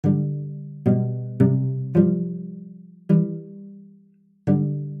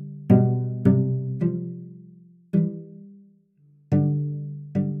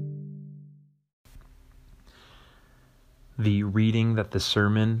reading that the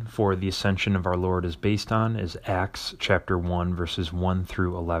sermon for the Ascension of our Lord is based on is Acts chapter 1, verses 1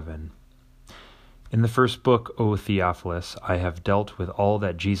 through 11. In the first book, O Theophilus, I have dealt with all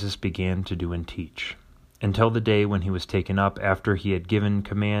that Jesus began to do and teach, until the day when he was taken up after he had given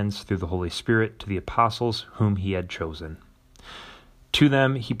commands through the Holy Spirit to the apostles whom he had chosen. To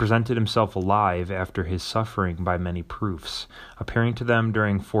them he presented himself alive after his suffering by many proofs, appearing to them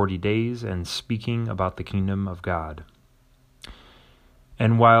during 40 days and speaking about the kingdom of God.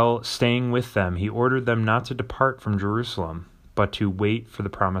 And while staying with them, he ordered them not to depart from Jerusalem, but to wait for the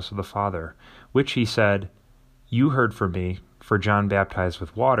promise of the Father, which he said, "You heard from me, for John baptized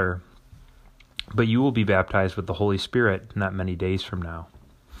with water, but you will be baptized with the Holy Spirit not many days from now."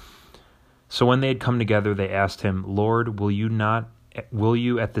 So when they had come together, they asked him, "Lord, will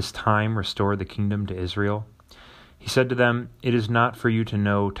you at this time restore the kingdom to Israel?" He said to them, "It is not for you to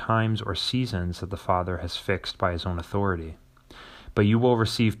know times or seasons that the Father has fixed by his own authority. But you will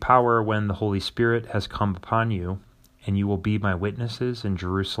receive power when the Holy Spirit has come upon you, and you will be my witnesses in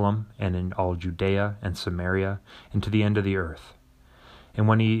Jerusalem and in all Judea and Samaria and to the end of the earth." And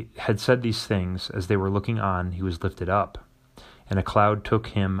when he had said these things, as they were looking on, he was lifted up, and a cloud took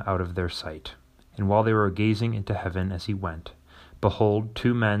him out of their sight. And while they were gazing into heaven as he went, behold,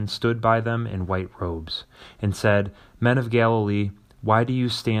 2 men stood by them in white robes, and said, "Men of Galilee, why do you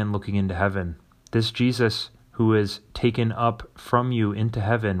stand looking into heaven? This Jesus, who is taken up from you into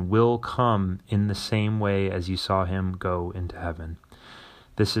heaven, will come in the same way as you saw him go into heaven."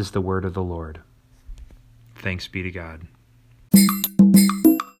 This is the word of the Lord. Thanks be to God.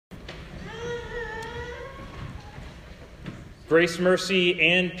 Grace, mercy,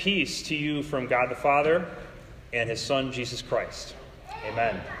 and peace to you from God the Father and his Son, Jesus Christ.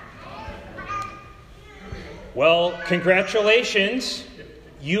 Amen. Well, congratulations.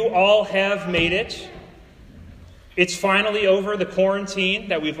 You all have made it. It's finally over, the quarantine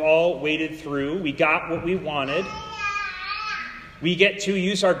that we've all waited through. We got what we wanted. We get to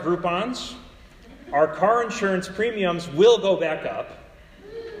use our Groupons. Our car insurance premiums will go back up.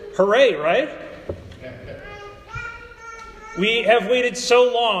 Hooray, right? We have waited so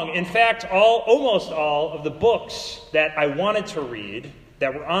long. In fact, almost all of the books that I wanted to read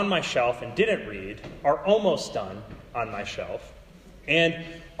that were on my shelf and didn't read are almost done on my shelf. And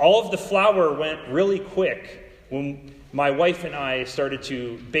all of the flour went really quick when my wife and I started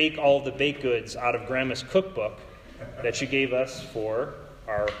to bake all of the baked goods out of Grandma's cookbook that she gave us for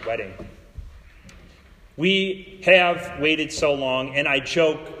our wedding. We have waited so long, and I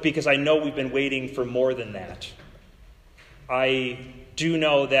joke because I know we've been waiting for more than that. I do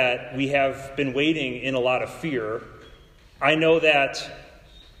know that we have been waiting in a lot of fear. I know that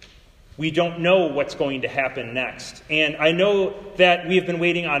we don't know what's going to happen next. And I know that we have been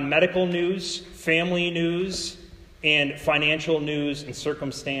waiting on medical news, family news, and financial news and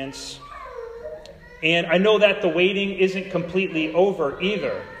circumstance. And I know that the waiting isn't completely over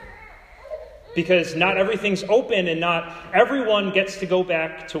either, because not everything's open and not everyone gets to go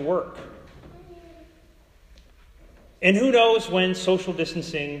back to work. And who knows when social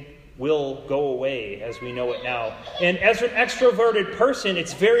distancing will go away as we know it now. And as an extroverted person,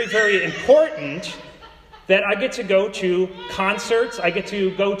 it's very, very important that I get to go to concerts, I get to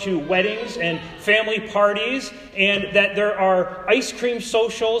go to weddings and family parties, and that there are ice cream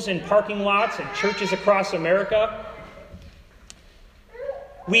socials in parking lots at churches across America.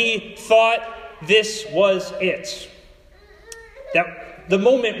 We thought this was it. That the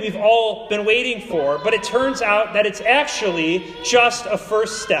moment we've all been waiting for, but it turns out that it's actually just a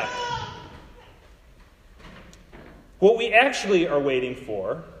first step. What we actually are waiting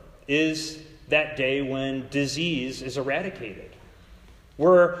for is that day when disease is eradicated.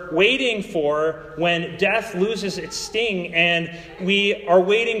 We're waiting for when death loses its sting, and we are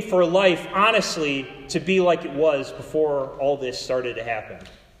waiting for life, honestly, to be like it was before all this started to happen.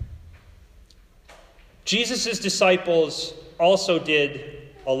 Jesus' disciples also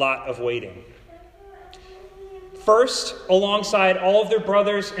did a lot of waiting. First, alongside all of their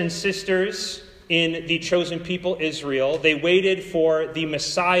brothers and sisters in the chosen people Israel, they waited for the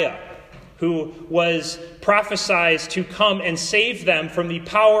Messiah, who was prophesied to come and save them from the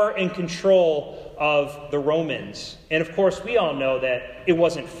power and control of the Romans. And of course, we all know that it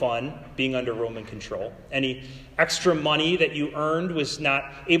wasn't fun being under Roman control. Any extra money that you earned was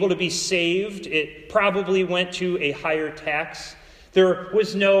not able to be saved. It probably went to a higher tax. There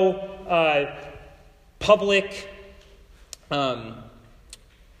was no public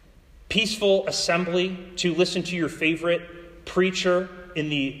peaceful assembly to listen to your favorite preacher in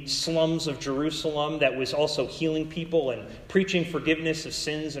the slums of Jerusalem that was also healing people and preaching forgiveness of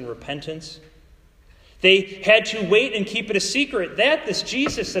sins and repentance. They had to wait and keep it a secret that this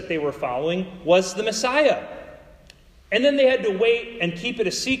Jesus that they were following was the Messiah. And then they had to wait and keep it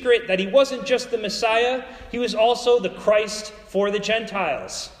a secret that he wasn't just the Messiah, he was also the Christ for the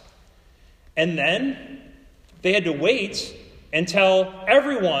Gentiles. And then they had to wait and tell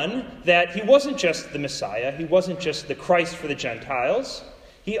everyone that he wasn't just the Messiah, he wasn't just the Christ for the Gentiles,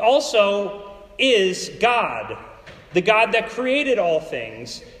 he also is God, the God that created all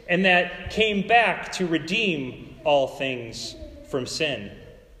things and that came back to redeem all things from sin.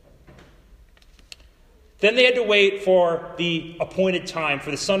 Then they had to wait for the appointed time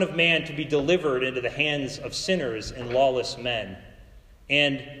for the Son of Man to be delivered into the hands of sinners and lawless men.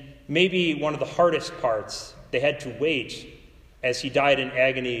 And maybe one of the hardest parts, they had to wait as he died in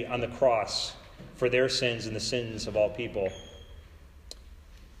agony on the cross for their sins and the sins of all people.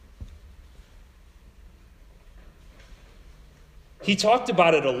 He talked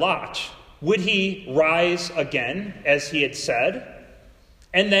about it a lot. Would he rise again, as he had said?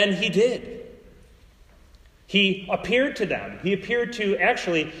 And then he did. He appeared to them. He appeared to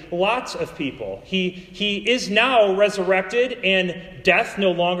actually lots of people. He is now resurrected, and death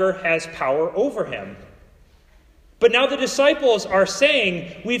no longer has power over him. But now the disciples are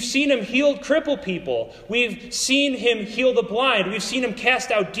saying, we've seen him heal crippled people. We've seen him heal the blind. We've seen him cast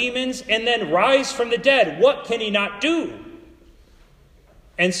out demons and then rise from the dead. What can he not do?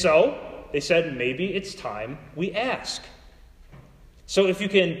 And so they said, maybe it's time we ask. So if you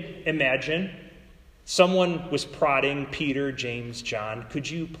can imagine, someone was prodding Peter, James, John. Could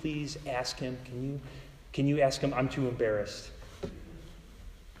you please ask him? Can you ask him? I'm too embarrassed.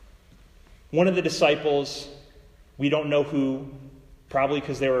 One of the disciples, we don't know who, probably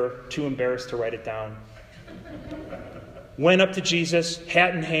because they were too embarrassed to write it down, went up to Jesus,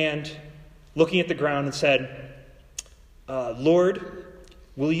 hat in hand, looking at the ground and said, Lord,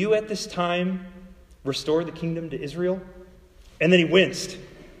 will you at this time restore the kingdom to Israel? And then he winced.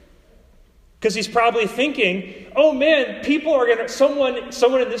 Because he's probably thinking, oh man, people are going to, someone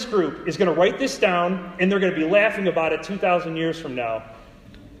in this group is going to write this down and they're going to be laughing about it 2,000 years from now.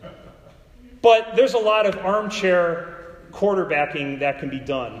 But there's a lot of armchair quarterbacking that can be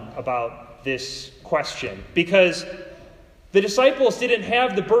done about this question. Because the disciples didn't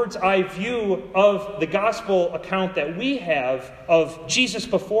have the bird's eye view of the gospel account that we have of Jesus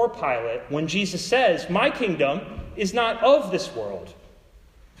before Pilate, when Jesus says, my kingdom is not of this world.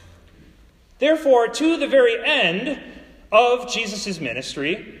 Therefore, to the very end of Jesus'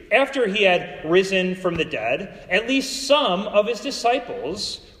 ministry, after he had risen from the dead, at least some of his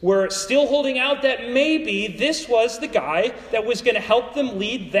disciples were still holding out that maybe this was the guy that was going to help them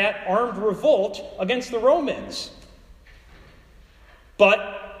lead that armed revolt against the Romans.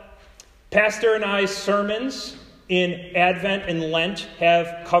 But Pastor and I's sermons in Advent and Lent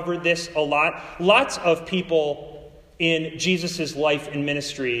have covered this a lot. Lots of people in Jesus' life and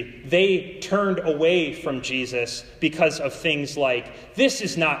ministry, they turned away from Jesus because of things like, this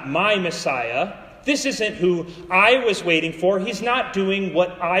is not my Messiah. This isn't who I was waiting for. He's not doing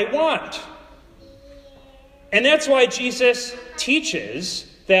what I want. And that's why Jesus teaches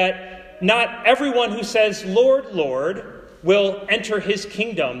that not everyone who says, Lord, Lord, will enter his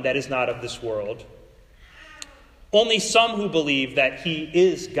kingdom that is not of this world. Only some who believe that he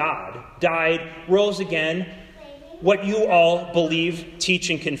is God, died, rose again, what you all believe,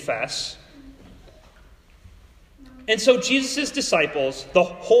 teach, and confess. And so Jesus' disciples, the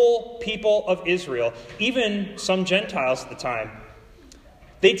whole people of Israel, even some Gentiles at the time,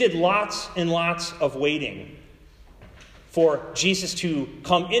 they did lots and lots of waiting for Jesus to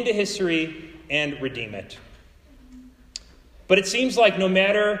come into history and redeem it. But it seems like no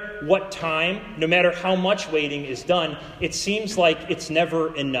matter what time, no matter how much waiting is done, it seems like it's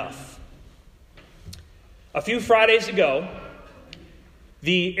never enough. A few Fridays ago,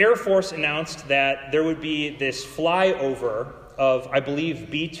 the Air Force announced that there would be this flyover of, I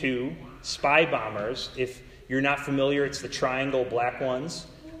believe, B-2 spy bombers. If you're not familiar, it's the triangle black ones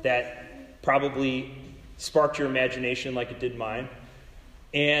that probably sparked your imagination like it did mine.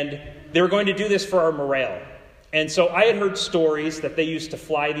 And they were going to do this for our morale. And so I had heard stories that they used to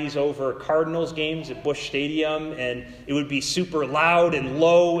fly these over Cardinals games at Busch Stadium, and it would be super loud and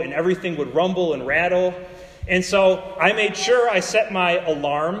low, and everything would rumble and rattle. And so I made sure I set my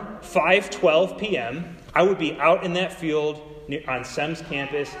alarm 5:12 p.m. I would be out in that field on SEMS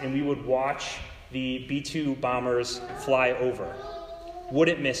campus, and we would watch the B-2 bombers fly over.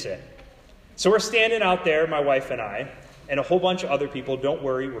 Wouldn't miss it. So we're standing out there, my wife and I, and a whole bunch of other people. Don't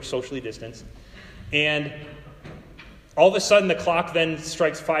worry, we're socially distanced. And all of a sudden, the clock then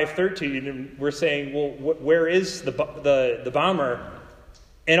strikes 5:13, and we're saying, well, where is the bomber?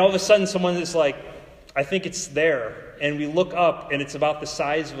 And all of a sudden, someone is like, I think it's there. And we look up, and it's about the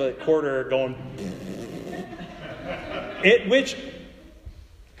size of a quarter going... Which...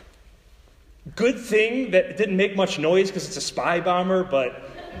 Good thing that it didn't make much noise because it's a spy bomber, but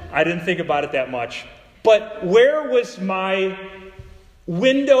I didn't think about it that much. But where was my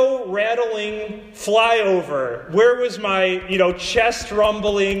window rattling flyover? Where was my, chest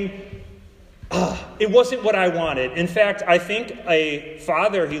rumbling? It wasn't what I wanted. In fact, I think a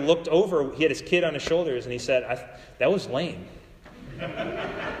father, he looked over, he had his kid on his shoulders, and he said, that was lame.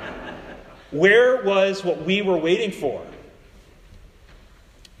 Where was what we were waiting for?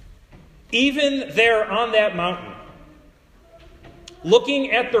 Even there on that mountain,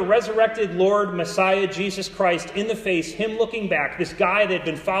 looking at the resurrected Lord, Messiah, Jesus Christ in the face, him looking back, this guy that had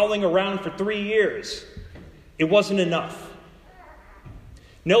been following around for 3 years, it wasn't enough.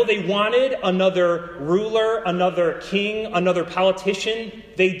 No, they wanted another ruler, another king, another politician.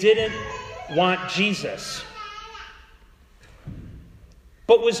 They didn't want Jesus.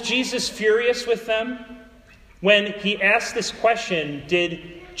 But was Jesus furious with them? When he asked this question,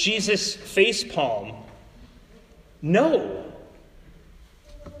 did Jesus facepalm? No.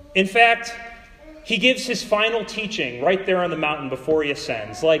 In fact, he gives his final teaching right there on the mountain before he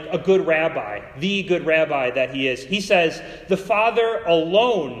ascends, like a good rabbi, the good rabbi that he is. He says, the Father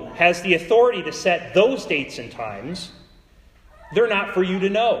alone has the authority to set those dates and times. They're not for you to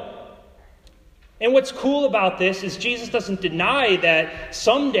know. And what's cool about this is Jesus doesn't deny that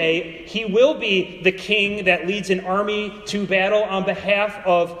someday he will be the king that leads an army to battle on behalf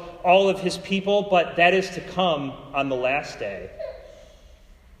of all of his people, but that is to come on the last day.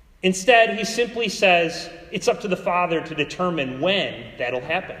 Instead, he simply says it's up to the Father to determine when that'll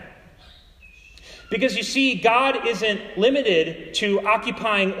happen. Because you see, God isn't limited to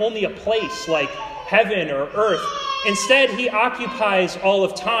occupying only a place like heaven or earth. Instead, he occupies all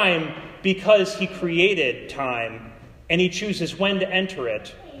of time because he created time, and he chooses when to enter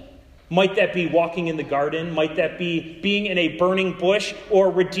it. Might that be walking in the garden? Might that be being in a burning bush,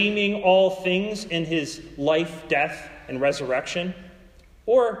 or redeeming all things in his life, death, and resurrection?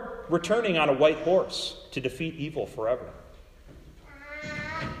 Or returning on a white horse to defeat evil forever?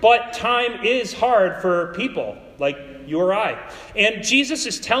 But time is hard for people like you or I. And Jesus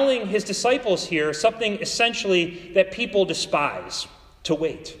is telling his disciples here something essentially that people despise: to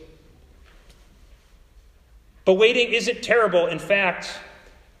wait. But waiting isn't terrible. In fact,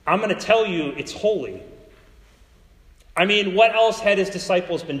 I'm going to tell you it's holy. I mean, what else had his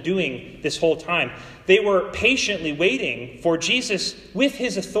disciples been doing this whole time? They were patiently waiting for Jesus with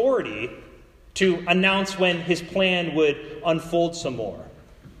his authority to announce when his plan would unfold some more.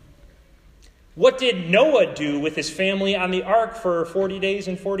 What did Noah do with his family on the ark for 40 days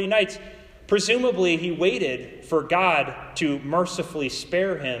and 40 nights? Presumably, he waited for God to mercifully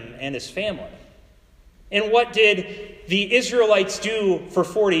spare him and his family. And what did the Israelites do for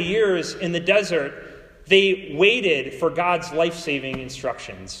 40 years in the desert? They waited for God's life-saving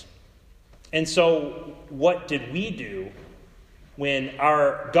instructions. And so what did we do when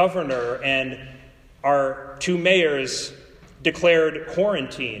our governor and our 2 mayors declared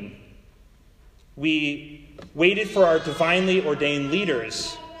quarantine? We waited for our divinely ordained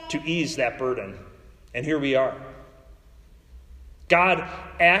leaders to ease that burden. And here we are. God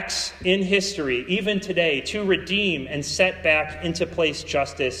acts in history, even today, to redeem and set back into place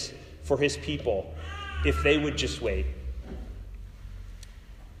justice for his people, if they would just wait.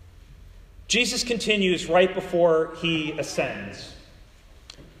 Jesus continues right before he ascends.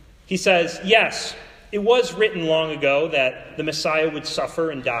 He says, yes, it was written long ago that the Messiah would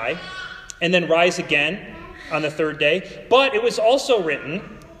suffer and die, and then rise again on the 3rd day. But it was also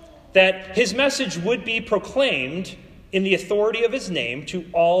written that his message would be proclaimed in the authority of his name to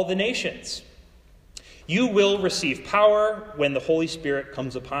all the nations. You will receive power when the Holy Spirit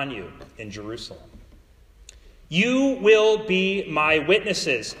comes upon you in Jerusalem. You will be my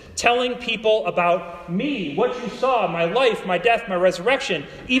witnesses, telling people about me, what you saw, my life, my death, my resurrection,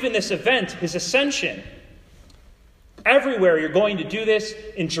 even this event, his ascension. Everywhere you're going to do this,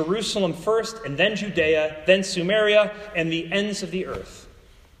 in Jerusalem first, and then Judea, then Samaria, and the ends of the earth.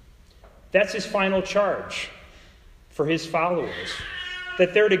 That's his final charge for his followers,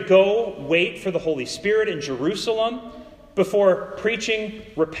 that they're to go wait for the Holy Spirit in Jerusalem before preaching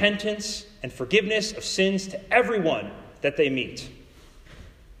repentance and forgiveness of sins to everyone that they meet.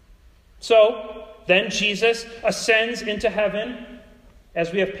 So, then Jesus ascends into heaven,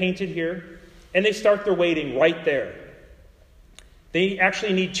 as we have painted here, and they start their waiting right there. They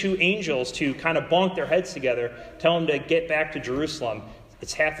actually need 2 angels to kind of bonk their heads together, tell them to get back to Jerusalem.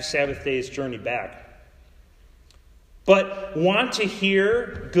 It's half a Sabbath day's journey back. but want to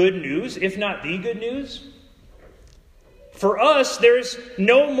hear good news, if not the good news? For us, there's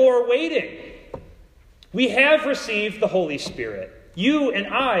no more waiting. We have received the Holy Spirit, you and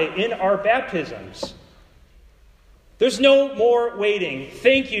I, in our baptisms. There's no more waiting.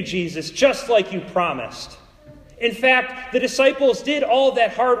 Thank you, Jesus, just like you promised. In fact, the disciples did all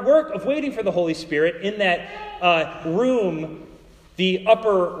that hard work of waiting for the Holy Spirit in that room, the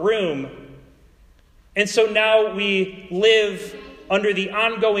upper room. And so now we live under the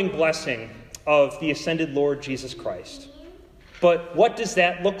ongoing blessing of the ascended Lord Jesus Christ. But what does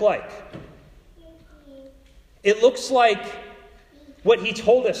that look like? It looks like what he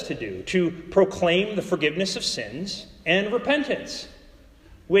told us to do, to proclaim the forgiveness of sins and repentance,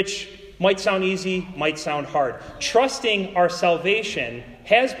 which might sound easy, might sound hard. Trusting our salvation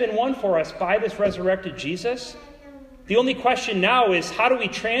has been won for us by this resurrected Jesus. The only question now is, how do we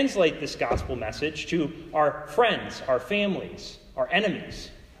translate this gospel message to our friends, our families, our enemies?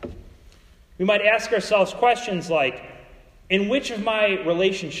 We might ask ourselves questions like, in which of my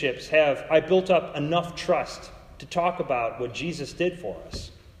relationships have I built up enough trust to talk about what Jesus did for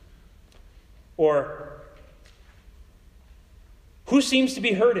us? Or, who seems to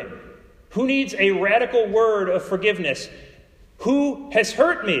be hurting? Who needs a radical word of forgiveness? Who has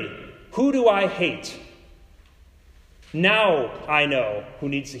hurt me? Who do I hate? Now I know who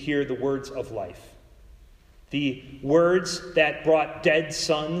needs to hear the words of life. The words that brought dead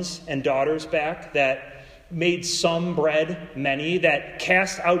sons and daughters back, that made some bread many, that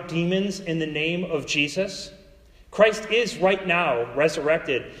cast out demons in the name of Jesus. Christ is right now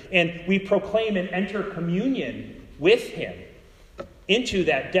resurrected, and we proclaim and enter communion with him into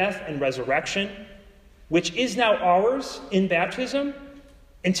that death and resurrection, which is now ours in baptism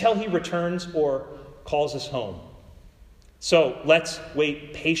until he returns or calls us home. So let's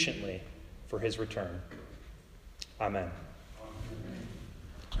wait patiently for his return. Amen.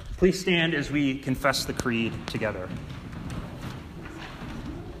 Please stand as we confess the creed together.